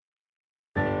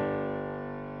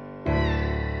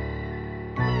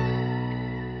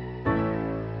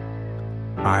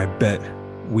I bet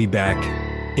we back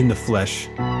in the flesh.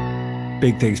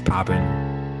 Big things popping.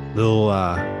 Little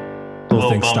Little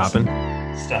things bumps stopping.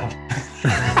 and stuff.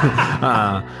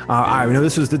 I know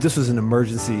this was an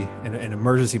emergency, an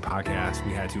emergency podcast.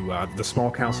 We had to. The small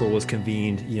council was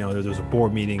convened. There was a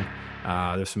board meeting.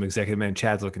 There's some executive man.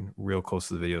 Chad's looking real close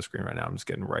to the video screen right now. I'm just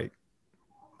getting right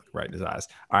in his eyes.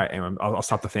 All right, anyway, I'll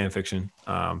stop the fan fiction,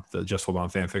 the just hold on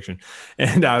fan fiction,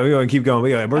 and we're going to keep going.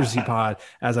 We got emergency pod,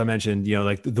 as I mentioned.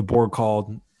 Like the board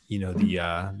called.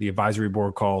 The advisory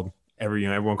board called.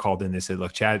 Everyone called in. They said,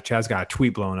 "Look, Chad's got a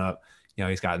tweet blown up.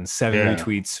 He's gotten 7 Yeah.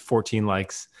 retweets, 14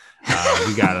 likes.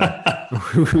 We gotta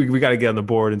we gotta get on the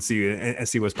board and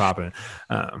see what's popping."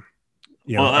 Well,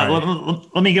 All right.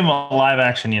 let me give him a live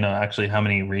action, actually how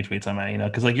many retweets I'm at,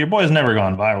 because like your boy's never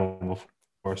gone viral before.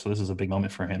 So this is a big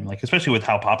moment for him. Like, especially with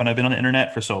how popping I've been on the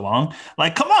internet for so long.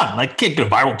 Like, come on, like can't get a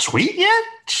viral tweet yet?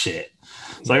 Shit.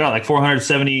 So I got like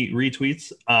 470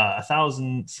 retweets,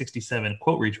 1,067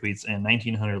 quote retweets, and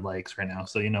 1,900 likes right now.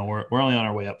 So we're only on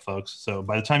our way up, folks. So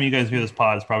by the time you guys hear this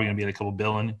pod, it's probably gonna be like a couple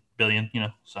billion.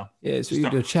 So Yeah,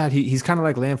 so Chad, he's kind of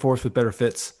like Land Force with better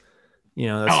fits.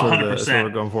 That's oh, sort of that's what 100%. we're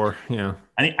going for.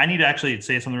 I need to actually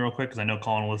say something real quick because I know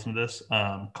Colin will listen to this.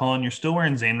 Colin, you're still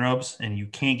wearing Zane robes, and you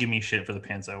can't give me shit for the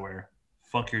pants I wear.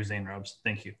 Fuck your Zane robes.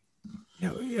 Thank you.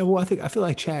 Yeah. Well, I feel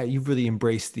like Chad, you've really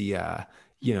embraced the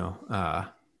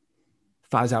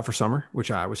thighs out for summer,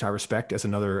 which I respect as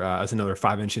another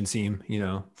 5-inch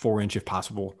inseam, 4-inch if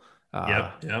possible.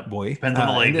 Yep. Boy, Depends on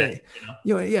the leg day.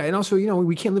 Yeah, and also,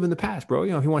 we can't live in the past, bro. If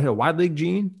you want to hit a wide leg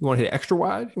jean, you want to hit extra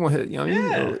wide, you want to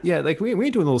hit, yeah, like we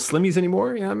ain't doing little slimmies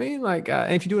anymore. You know what I mean? Like,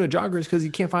 and if you're doing a jogger, it's because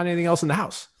you can't find anything else in the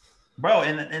house. Bro,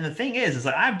 and the thing is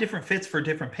like I have different fits for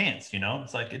different pants,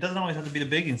 It's like it doesn't always have to be the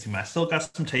big inseam. I still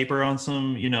got some taper on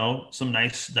some, some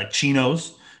nice like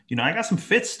chinos. I got some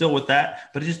fits still with that,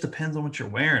 but it just depends on what you're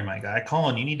wearing, my guy.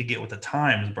 Colin, you need to get with the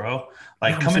times, bro.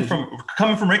 Like coming from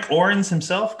Rick Owens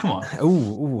himself. Come on.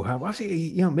 Well,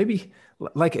 maybe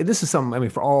like this is something. I mean,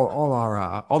 for all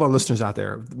our listeners out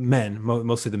there, men,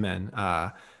 mostly the men,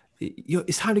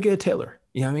 it's time to get a tailor.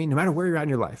 You know what I mean? No matter where you're at in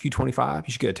your life, you 25,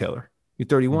 you should get a tailor. You're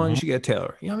 31, you should get a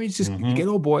tailor. You know what I mean? It's just get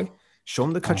old boy, show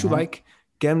him the cut you like.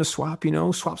 Get him to swap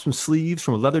some sleeves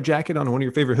from a leather jacket on one of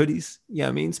your favorite hoodies. You know what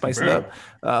I mean? Spice it up.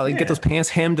 Get those pants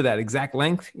hemmed to that exact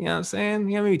length. You know what I'm saying?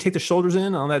 Maybe take the shoulders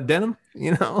in on that denim.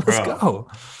 Let's go.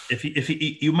 If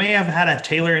you may have had a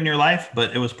tailor in your life,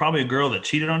 but it was probably a girl that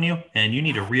cheated on you, and you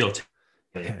need a real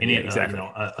tailor. You need exactly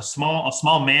a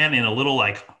small man in a little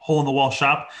like hole in the wall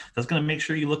shop that's going to make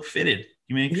sure you look fitted.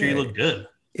 You make sure you look good.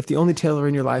 If the only tailor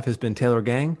in your life has been Taylor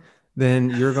Gang, then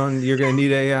you're going to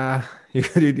need a you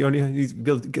need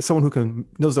to get someone who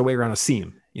knows their way around a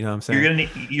seam. You know what I'm saying?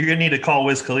 You're gonna need to call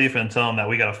Wiz Khalifa and tell him that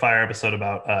we got a fire episode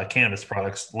about cannabis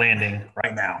products landing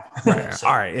right now. Right. So.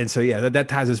 All right, and so that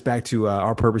ties us back to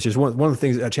our purposes. One of the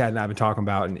things that Chad and I have been talking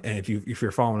about, and if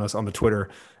you're following us on the Twitter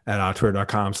at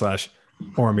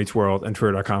twitter.com/OranMeetsWorld and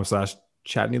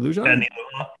twitter.com/ChadandIllusion.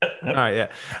 All right,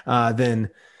 yeah. Then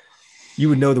you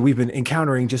would know that we've been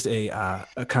encountering just a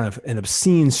kind of an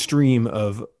obscene stream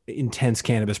of intense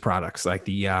cannabis products. Like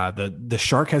the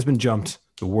shark has been jumped.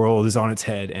 The world is on its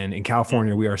head. And in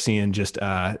California, we are seeing just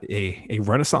a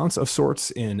renaissance of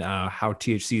sorts in how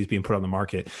THC is being put on the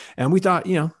market. And we thought,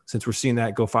 since we're seeing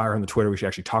that go fire on the Twitter, we should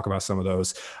actually talk about some of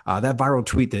those. That viral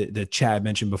tweet that Chad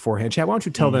mentioned beforehand. Chad, why don't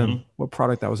you tell them what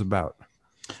product that was about?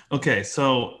 Okay,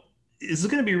 so this is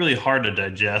going to be really hard to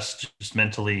digest just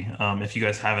mentally if you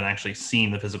guys haven't actually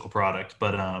seen the physical product.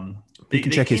 But you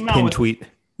can check his pinned tweet.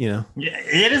 Yeah,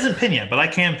 it isn't pinned yet, but I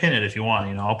can pin it if you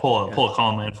want. I'll pull a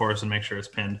Colin Land for us and make sure it's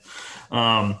pinned.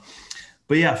 But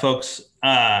yeah, folks,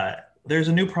 there's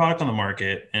a new product on the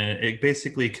market, and it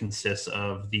basically consists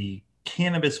of the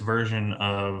cannabis version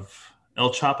of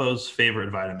El Chapo's favorite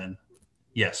vitamin.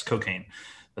 Yes, cocaine.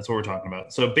 That's what we're talking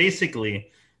about. So basically,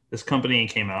 this company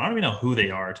came out. I don't even know who they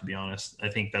are, to be honest. I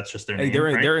think that's just their name.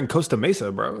 They're in Costa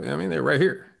Mesa, bro. I mean, they're right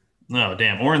here. No,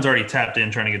 damn. Oren's already tapped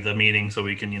in trying to get the meeting so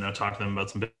we can, talk to them about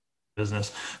some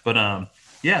business. But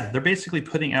they're basically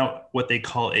putting out what they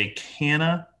call a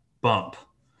Canna bump.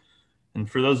 And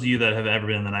for those of you that have ever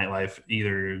been in the nightlife,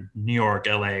 either New York,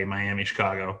 LA, Miami,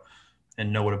 Chicago,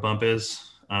 and know what a bump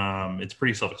is, it's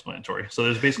pretty self-explanatory. So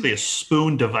there's basically a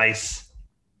spoon device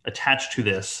attached to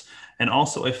this, and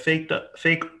also a fake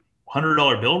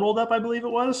 $100 bill rolled up, I believe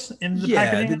it was, in the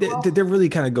packaging. Yeah, they're really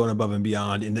kind of going above and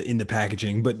beyond in the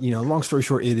packaging. But long story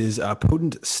short, it is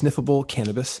potent, sniffable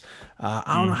cannabis.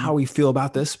 I don't know how we feel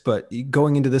about this, but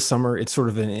going into this summer, it's sort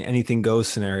of an anything goes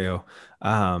scenario.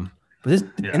 But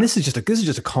this is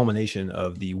just a culmination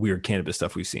of the weird cannabis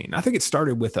stuff we've seen. I think it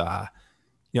started with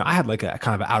I had like a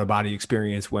kind of an out of body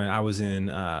experience when I was in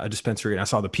a dispensary and I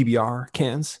saw the PBR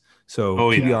cans. So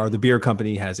Oh yeah. PBR, the beer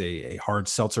company, has a hard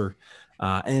seltzer.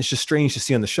 And it's just strange to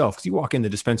see on the shelf because you walk in the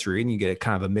dispensary and you get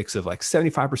kind of a mix of like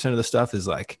 75% of the stuff is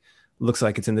like, looks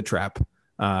like it's in the trap.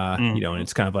 And Mhm.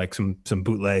 it's kind of like some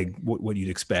bootleg, what you'd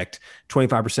expect.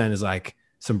 25% is like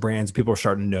some brands people are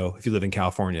starting to know if you live in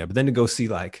California. But then to go see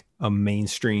like a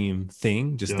mainstream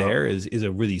thing just Yeah. there is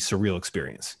a really surreal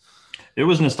experience. It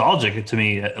was nostalgic to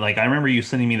me. Like I remember you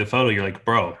sending me the photo. You're like,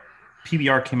 bro,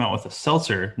 PBR came out with a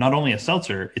seltzer. Not only a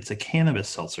seltzer, it's a cannabis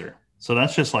seltzer. So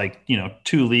that's just like,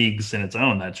 two leagues in its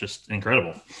own. That's just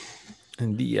incredible.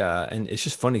 And it's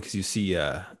just funny because you see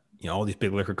all these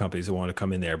big liquor companies that want to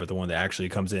come in there, but the one that actually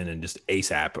comes in and just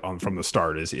ASAP from the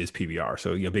start is PBR.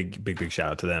 So big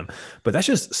shout out to them. But that's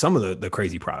just some of the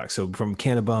crazy products. So from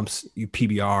Canna Bumps,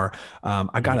 PBR,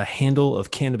 I got Mhm. a handle of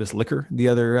cannabis liquor the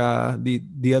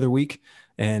other week,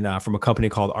 and from a company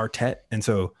called Artet. And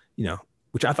so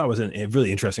which I thought was a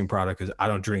really interesting product because I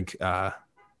don't drink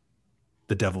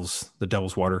the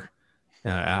devil's water,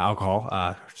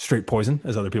 alcohol, straight poison,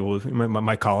 as other people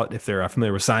might call it if they're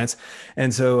familiar with science.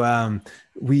 And so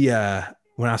we,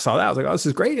 when I saw that, I was like, "Oh, this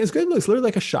is great! It's good. It looks literally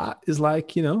like a shot is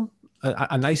like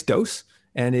a nice dose,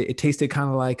 and it tasted kind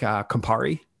of like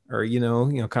Campari or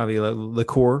kind of a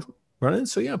liqueur running.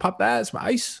 So pop that, some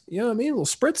ice, you know what I mean, a little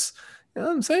spritz, you know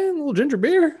what I'm saying, a little ginger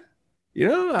beer."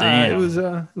 It was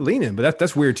Damn. leaning, but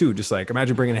that's weird too. Just like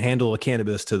imagine bringing a handle of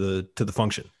cannabis to the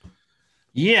function.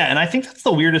 Yeah, and I think that's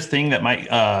the weirdest thing that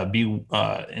might be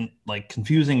like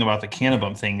confusing about the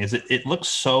cannabis thing is it looks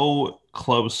so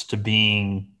close to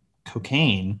being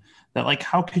cocaine that like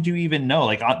how could you even know?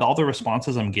 Like all the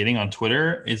responses I'm getting on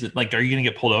Twitter, is it like are you going to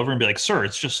get pulled over and be like, "Sir,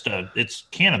 it's just it's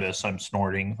cannabis I'm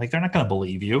snorting." Like they're not going to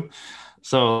believe you.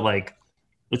 So like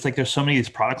it's like there's so many of these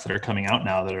products that are coming out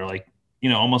now that are like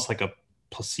almost like a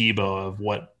placebo of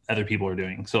what other people are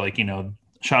doing. So like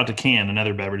shout out to Can,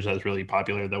 another beverage that's really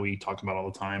popular that we talk about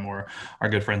all the time, or our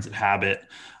good friends at Habit.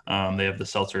 They have the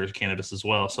seltzer cannabis as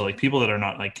well. So like people that are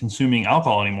not like consuming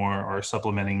alcohol anymore are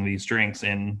supplementing these drinks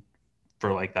in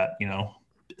for like that,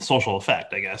 social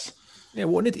effect, I guess. Yeah,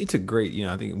 well, it's a great,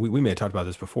 I think we may have talked about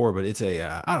this before, but it's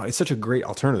I don't know, it's such a great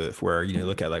alternative where,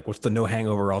 look at like what's the no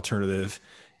hangover alternative,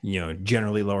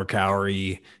 generally lower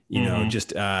calorie, Mm-hmm.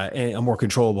 just a more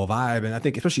controllable vibe. And I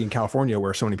think especially in California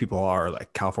where so many people are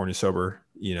like California sober,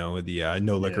 with the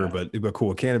no liquor, Yeah. but cool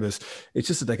with cannabis, it's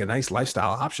just like a nice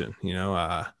lifestyle option,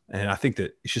 and I think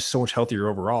that it's just so much healthier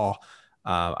overall.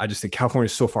 I just think California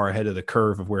is so far ahead of the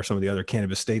curve of where some of the other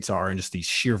cannabis states are, and just the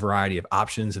sheer variety of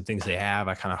options and things they have.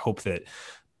 I kind of hope that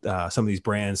some of these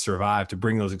brands survive to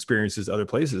bring those experiences to other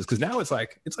places. Because now it's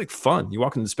like fun. You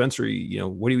walk in the dispensary,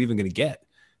 what are you even going to get?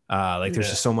 Like there's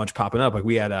Yeah. just so much popping up. Like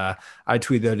we had, I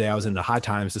tweeted the other day, I was in the High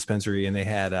Times dispensary and they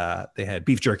had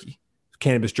beef jerky,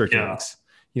 cannabis jerky Yeah. links.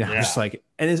 I'm just Yeah. like,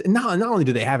 and it's not only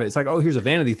do they have it, it's like, oh, here's a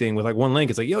vanity thing with like one link.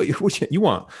 It's like, yo, you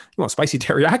want spicy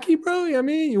teriyaki, bro? I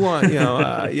mean, you want,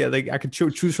 yeah, like I could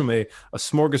choose from a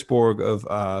smorgasbord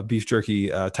of beef jerky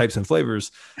types and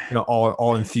flavors,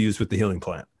 all infused with the healing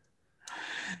plant.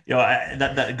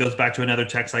 That goes back to another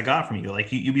text I got from you.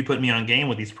 Like you be putting me on game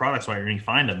with these products while you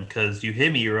find them because you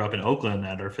hit me. You're up in Oakland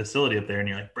at our facility up there, and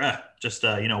you're like, "Bruh, just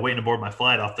waiting to board my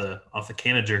flight off the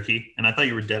Canna jerky." And I thought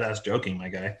you were dead ass joking, my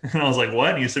guy. And I was like,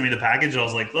 "What?" And you sent me the package. And I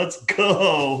was like, "Let's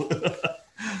go."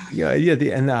 Yeah.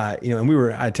 And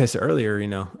I tested earlier,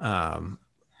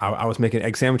 I was making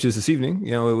egg sandwiches this evening,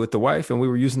 with the wife, and we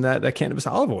were using that cannabis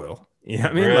olive oil. You know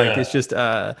what I mean? Like Bruh. it's just,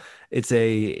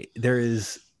 there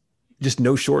is just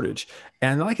no shortage.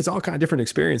 And like, it's all kind of different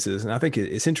experiences. And I think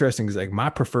it's interesting because like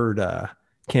my preferred,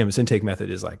 cannabis intake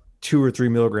method is like 2 or 3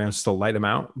 milligrams, just a light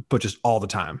amount, but just all the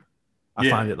time. I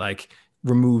Yeah. find it like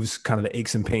removes kind of the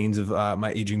aches and pains of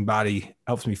my aging body,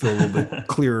 helps me feel a little bit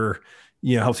clearer,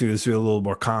 helps me just feel a little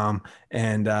more calm,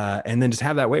 and then just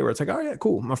have that way where it's like, oh yeah,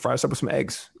 cool, I'm gonna fry this up with some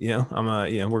eggs. We're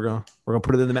gonna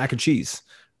put it in the mac and cheese.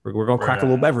 We're gonna crack a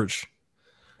little Bruh. beverage.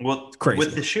 Well, It's crazy.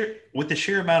 with the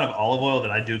sheer amount of olive oil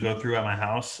that I do go through at my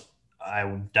house, I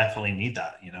would definitely need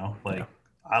that. Yeah, Like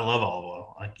I love olive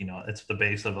oil. Like it's the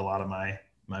base of a lot of my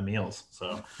meals.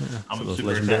 So yeah. So I'm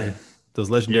super excited.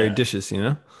 those legendary Yeah. dishes.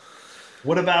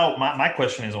 What about my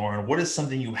question is, Oren, what is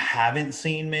something you haven't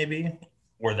seen maybe,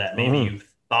 or that maybe Mhm. you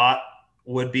thought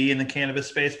would be in the cannabis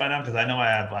space by now? Because I know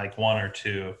I have like one or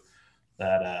two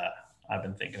that I've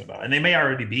been thinking about, and they may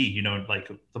already be. Like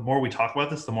the more we talk about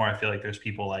this, the more I feel like there's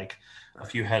people like a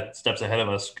few steps ahead of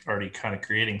us already kind of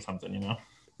creating something.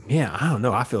 Yeah, I don't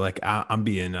know. I feel like I'm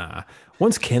being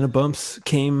once Canna Bumps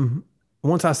came.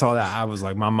 once I saw that, I was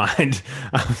like, my mind,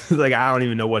 I was like, I don't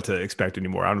even know what to expect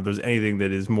anymore. I don't know if there's anything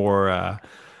that is more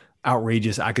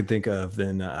outrageous I could think of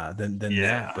than that.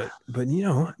 Yeah. But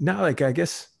now like I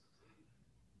guess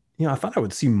I thought I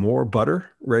would see more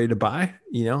butter ready to buy.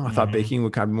 I thought Hmm. baking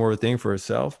would kind of be more of a thing for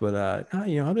itself, but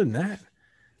no, other than that,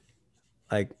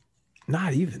 like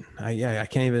not even. I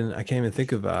can't even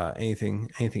think of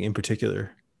anything in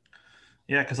particular.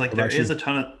 Yeah, because like What about you?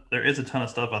 there is a ton of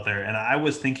stuff out there, and I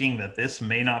was thinking that this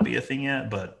may not be a thing yet,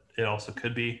 but it also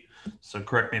could be. So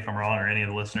correct me if I'm wrong, or any of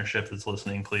the listenership that's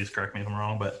listening, please correct me if I'm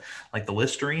wrong. But like the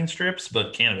Listerine strips,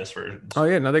 but cannabis Oh versions.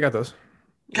 yeah, no, they got those.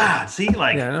 Yeah, God, see,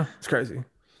 yeah, I like know it's crazy.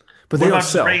 But they what don't about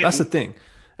just sell. That's regular? the thing.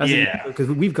 That's Yeah, because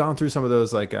we've gone through some of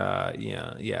those like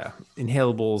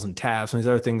inhalables and tabs and these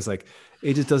other things like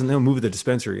it just doesn't, they don't move at the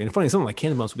dispensary. And funny, something like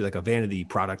cannabis would be like a vanity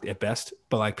product at best,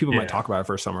 but like people might yeah, talk about it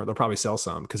for a summer. They'll probably sell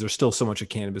some because there's still so much of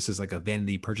cannabis is like a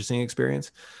vanity purchasing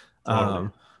experience. totally.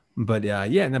 But yeah,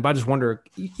 and I just wonder,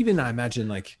 even I imagine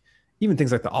like even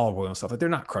things like the olive oil and stuff, like they're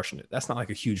not crushing it. That's not like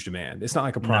a huge demand. It's not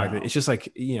like a product that No. it's just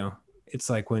like, it's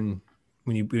like when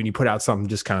you put out something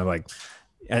just kind of like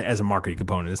as a marketing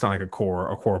component. It's not like a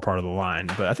core part of the line.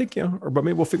 But I think but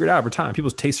maybe we'll figure it out over time.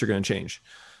 People's tastes are going to change.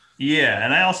 Yeah,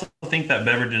 and I also think that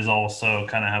beverages also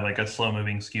kind of have like a slow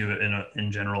moving skew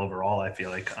in general overall. I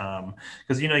feel like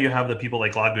because you have the people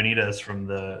like Lagunitas from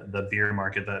the beer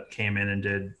market that came in and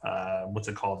did what's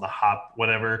it called, the hop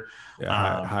whatever,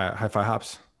 Yeah, um, hi-fi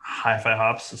hops. hi-fi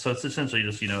hops. So it's essentially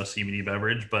just a CBD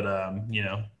beverage, but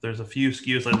there's a few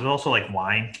skews. Like, there's also like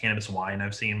wine, cannabis wine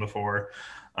I've seen before.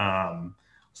 Um,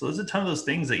 so there's a ton of those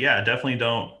things that, yeah, definitely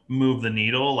don't move the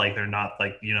needle. Like, they're not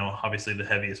like, obviously the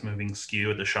heaviest moving skew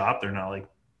at the shop. They're not like,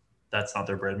 that's not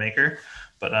their bread maker.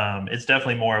 But it's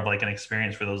definitely more of like an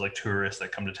experience for those like tourists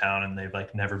that come to town and they've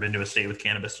like never been to a state with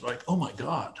cannabis. They're like, oh my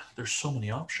God, there's so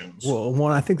many options. Well,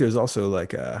 one, I think there's also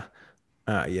like yeah,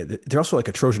 they're also like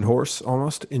a Trojan horse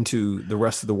almost into the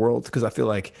rest of the world because I feel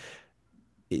like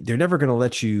they're never going to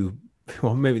let you.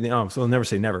 Well, maybe so they'll never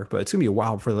say never, but it's gonna be a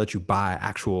while before they let you buy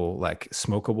actual like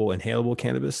smokable, inhalable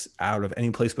cannabis out of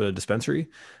any place but a dispensary.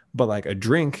 But like a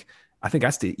drink, I think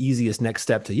that's the easiest next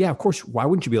step to. Yeah, of course. Why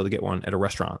wouldn't you be able to get one at a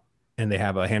restaurant and they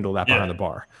have a handle that behind Yeah. the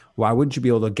bar? Why wouldn't you be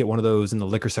able to get one of those in the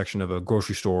liquor section of a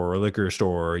grocery store or a liquor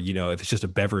store? If it's just a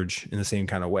beverage in the same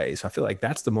kind of way. So I feel like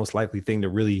that's the most likely thing to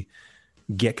really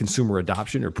get consumer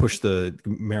adoption or push the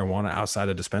marijuana outside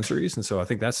of dispensaries. And so I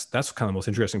think that's kind of the most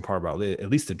interesting part about it, at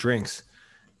least the drinks.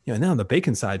 And then on the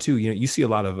bacon side too, you see a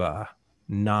lot of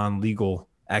non-legal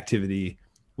activity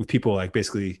with people like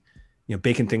basically,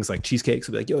 baking things like cheesecakes.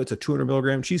 They'll be like, yo, it's a 200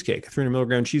 milligram cheesecake, a 300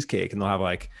 milligram cheesecake. And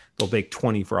they'll bake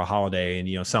 20 for a holiday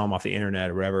and, sell them off the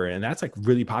internet or whatever. And that's like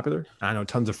really popular. I know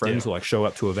tons of friends Yeah. will like show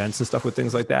up to events and stuff with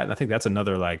things like that. And I think that's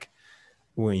another like,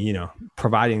 when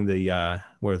providing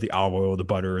where the olive oil, the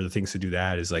butter, or the things to do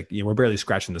that is like we're barely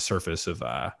scratching the surface of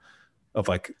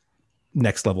like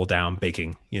next level down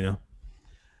baking.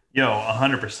 Yo,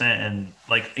 100%. And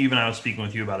like, even I was speaking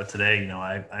with you about it today.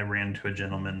 I ran into a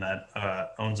gentleman that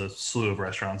owns a slew of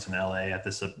restaurants in LA at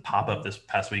this pop up this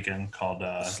past weekend called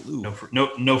Slew.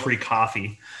 no Free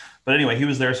Coffee. But anyway, he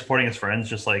was there supporting his friends,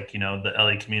 just like the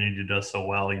LA community does so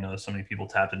well. There's so many people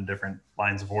tapped in different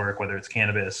lines of work, whether it's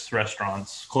cannabis,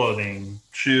 restaurants, clothing,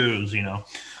 shoes.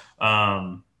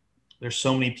 Um, there's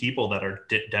so many people that are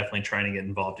definitely trying to get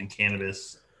involved in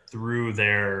cannabis through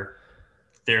their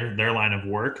line of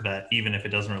work, that even if it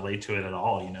doesn't relate to it at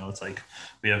all, it's like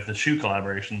we have the shoe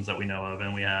collaborations that we know of,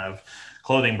 and we have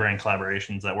clothing brand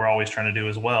collaborations that we're always trying to do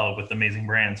as well with amazing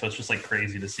brands. So it's just like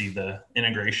crazy to see the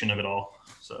integration of it all.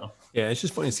 So Yeah, it's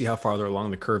just funny to see how farther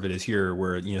along the curve it is here,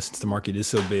 where since the market is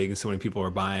so big and so many people are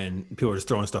buying, people are just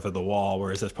throwing stuff at the wall.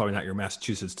 Whereas that's probably not your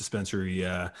Massachusetts dispensary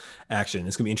action.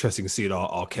 It's gonna be interesting to see it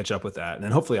all catch up with that, and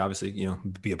then hopefully, obviously,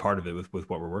 be a part of it with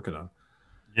what we're working on.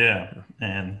 yeah,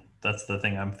 and that's the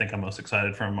thing I'm most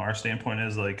excited from our standpoint,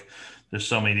 is like there's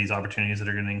so many of these opportunities that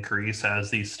are going to increase as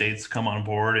these states come on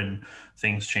board and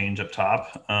things change up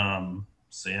top.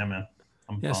 So yeah, man,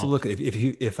 I'm Yeah. So pumped. look,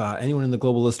 if anyone in the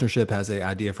global listenership has an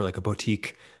idea for like a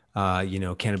boutique,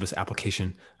 cannabis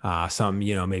application, some,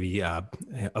 maybe a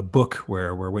book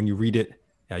where when you read it,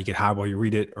 you get high while you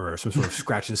read it, or some sort of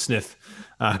scratch and sniff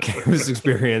cannabis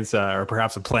experience, or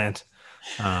perhaps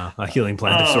a healing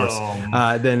plant of sorts, Um,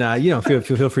 then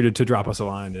feel free to drop us a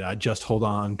line. Just hold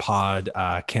on pod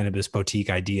cannabis boutique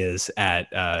ideas at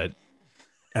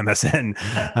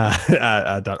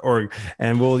msn.org,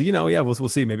 and we'll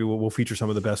see. Maybe we'll feature some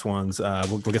of the best ones.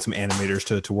 We'll get some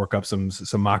animators to work up some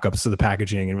mock-ups of the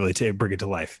packaging and really bring it to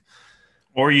life.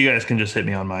 or you guys can just hit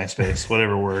me on MySpace,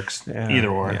 whatever works, Yeah, either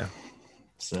or. yeah.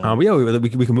 So yeah, we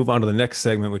can move on to the next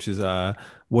segment, which is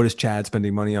what is Chad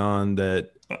spending money on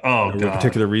that oh for a god,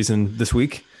 particular reason this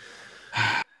week?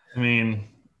 I mean,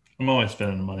 I'm always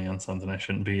spending money on something I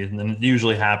shouldn't be, and then it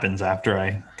usually happens after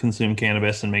I consume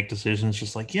cannabis and make decisions.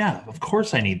 Just like, yeah, of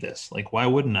course I need this. Like, why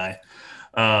wouldn't I?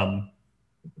 Um,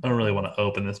 I don't really want to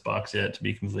open this box yet, to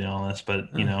be completely honest.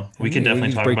 But we can We definitely can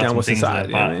just talk break about down some what's things that I inside.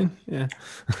 Yeah, I bought. mean, yeah.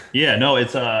 Yeah, no,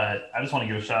 it's I just want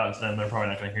to give a shout out to them. They're probably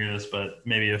not going to hear this, but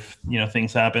maybe if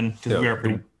things happen, because we are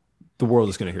pretty. The world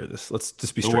is going to hear this. Let's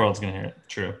just be straight. The world's going to hear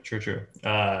it. True.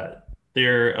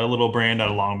 They're a little brand out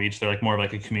of Long Beach. They're like more of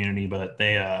like a community, but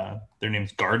their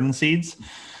name's Garden Seeds.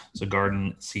 So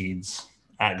Garden Seeds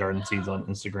at Garden Seeds on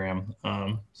Instagram.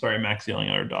 Sorry, Max yelling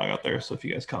at our dog out there. So if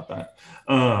you guys caught that.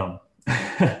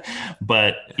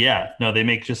 But yeah, no, they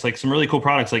make just like some really cool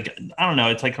products. Like, I don't know,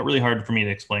 it's like really hard for me to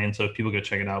explain. So if people go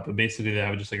check it out, but basically they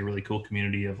have just like a really cool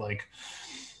community of like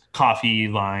coffee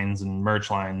lines and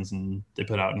merch lines, and they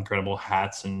put out incredible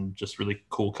hats and just really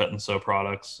cool cut and sew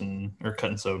products or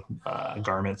cut and sew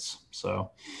garments.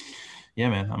 So yeah,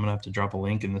 man, I'm gonna have to drop a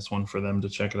link in this one for them to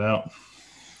check it out.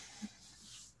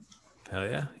 Hell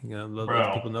yeah, you gotta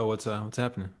let people know what's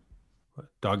happening.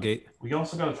 Doggate. We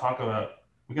also got to talk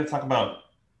about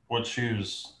what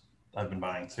shoes I've been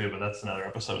buying too, but that's another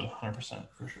episode, 100%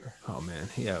 for sure. Oh man,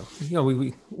 yeah,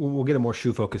 we'll get a more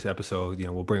shoe focused episode.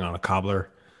 We'll bring on a cobbler.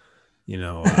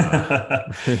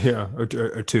 Yeah,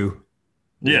 or two.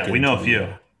 Yeah, we know a few.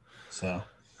 So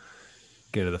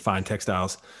get to the fine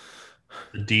textiles,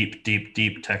 the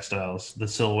deep textiles, the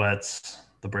silhouettes,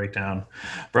 the breakdown,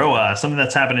 bro. Something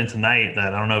that's happening tonight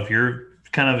that I don't know if you're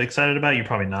kind of excited about. You're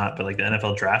probably not, but like the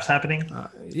NFL draft's happening.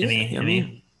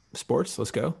 Any sports?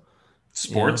 Let's go.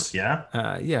 Sports,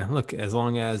 yeah. Yeah. Look, as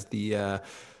long as the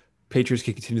Patriots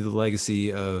can continue the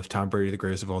legacy of Tom Brady, the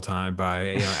greatest of all time,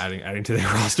 by adding to their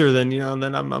roster, then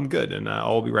then I'm good, and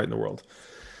I'll be right in the world.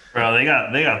 Bro, they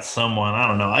got someone. I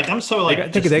don't know. Like, I'm so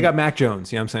like they got Mac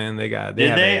Jones. You know what I'm saying? They got.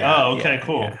 Did they? Okay,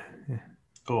 cool. Yeah.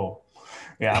 Cool.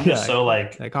 Yeah, I'm just so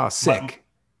like sick.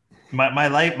 My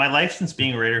life since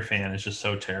being a Raider fan is just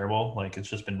so terrible. Like, it's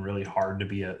just been really hard to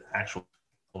be an actual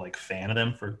like fan of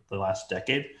them for the last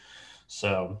decade.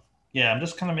 So yeah, I'm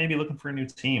just kind of maybe looking for a new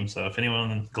team. So if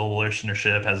anyone in global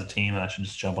listenership has a team that I should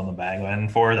just jump on the bandwagon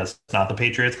for, that's not the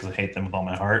Patriots, because I hate them with all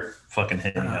my heart, fucking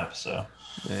hit me up. So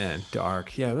man,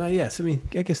 dark. Yeah, well, yes. I mean,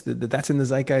 I guess that's in the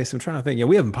zeitgeist. I'm trying to think. Yeah,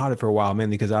 we haven't potted for a while,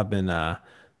 mainly because I've been out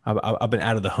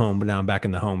of the home, but now I'm back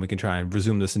in the home. We can try and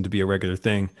resume this into be a regular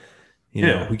thing. We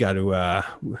got to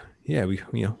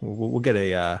we'll get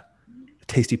a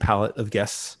tasty palette of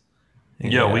guests.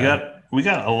 And, we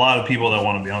got a lot of people that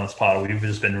want to be on this pod. We've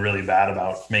just been really bad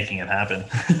about making it happen.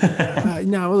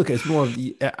 No, look, it's more of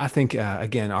I think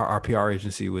again, our PR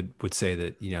agency would say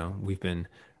that we've been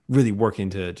really working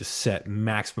to just set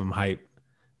maximum hype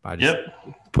by just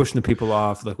pushing the people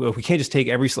off. Like, well, we can't just take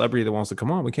every celebrity that wants to come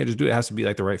on. We can't just do it. It has to be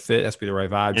like the right fit. It has to be the right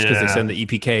vibe. Just because they send the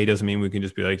EPK doesn't mean we can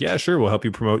just be like, yeah, sure, we'll help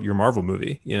you promote your Marvel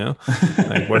movie.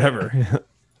 Like whatever.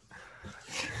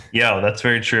 Yeah, that's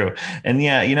very true. And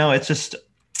yeah, it's just,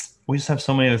 we just have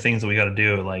so many other things that we got to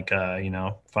do, like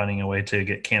finding a way to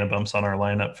get Canna bumps on our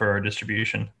lineup for our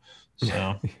distribution.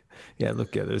 So yeah,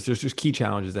 look, there's just key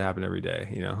challenges that happen every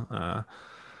day.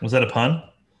 Was that a pun?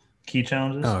 Key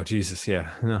challenges? Oh Jesus,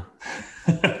 yeah, no.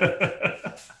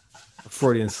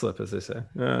 Freudian slip, as they say.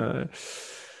 No,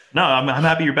 I'm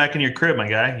happy you're back in your crib, my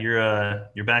guy.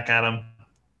 You're back at him.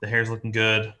 The hair's looking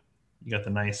good. You got the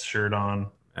nice shirt on.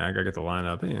 I gotta get the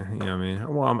lineup. Yeah, you know what I mean?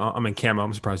 Well, I'm in camo.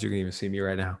 I'm surprised you can even see me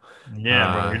right now.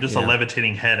 Yeah, bro. You're just a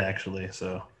levitating head, actually.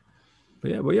 So. But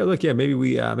yeah, look, maybe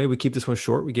we keep this one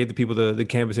short. We gave the people the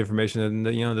cannabis information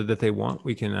that they want.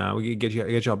 We can get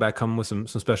y'all back coming with some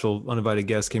special uninvited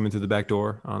guests came in through the back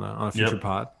door on a future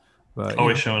pod. But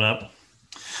always showing up.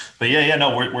 But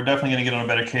no, we're definitely gonna get on a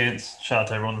better cadence. Shout out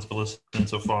to everyone that's been listening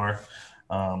so far.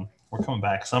 We're coming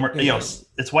back. Summer,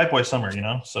 it's white boy summer,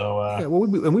 So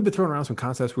we've been throwing around some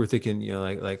concepts. We were thinking,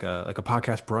 like a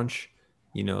podcast brunch.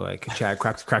 Like Chad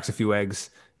cracks a few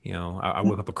eggs. I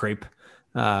whip up a crepe.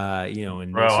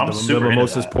 And bro, I'm the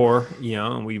mimosas pour.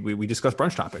 And we discuss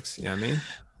brunch topics. You know what I mean?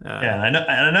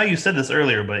 I know you said this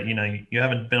earlier, but you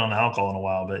haven't been on alcohol in a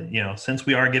while. But since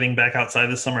we are getting back outside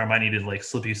this summer, I might need to like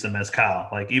slip you some mezcal,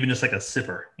 like even just like a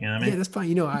sipper. You know what I mean? Yeah, that's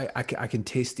fine. I can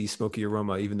taste the smoky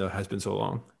aroma, even though it has been so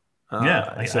long.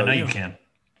 I know you can.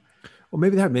 Well,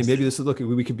 maybe this is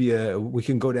we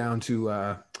can go down to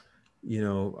our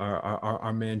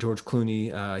man George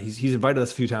Clooney. He's invited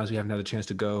us a few times. We haven't had a chance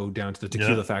to go down to the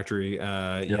tequila factory.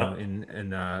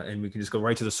 And we can just go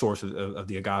right to the source of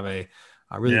the agave.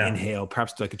 Really inhale,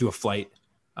 perhaps like do a flight,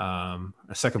 a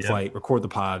second flight, record the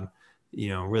pod,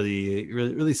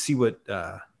 really see what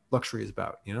luxury is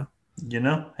about.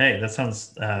 Hey, that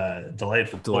sounds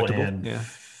delightful and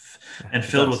and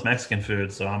filled with Mexican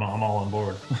food. So I'm all on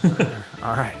board.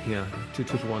 All right, 2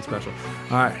 for 1 special.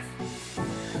 All right,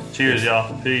 cheers,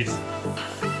 y'all. Peace.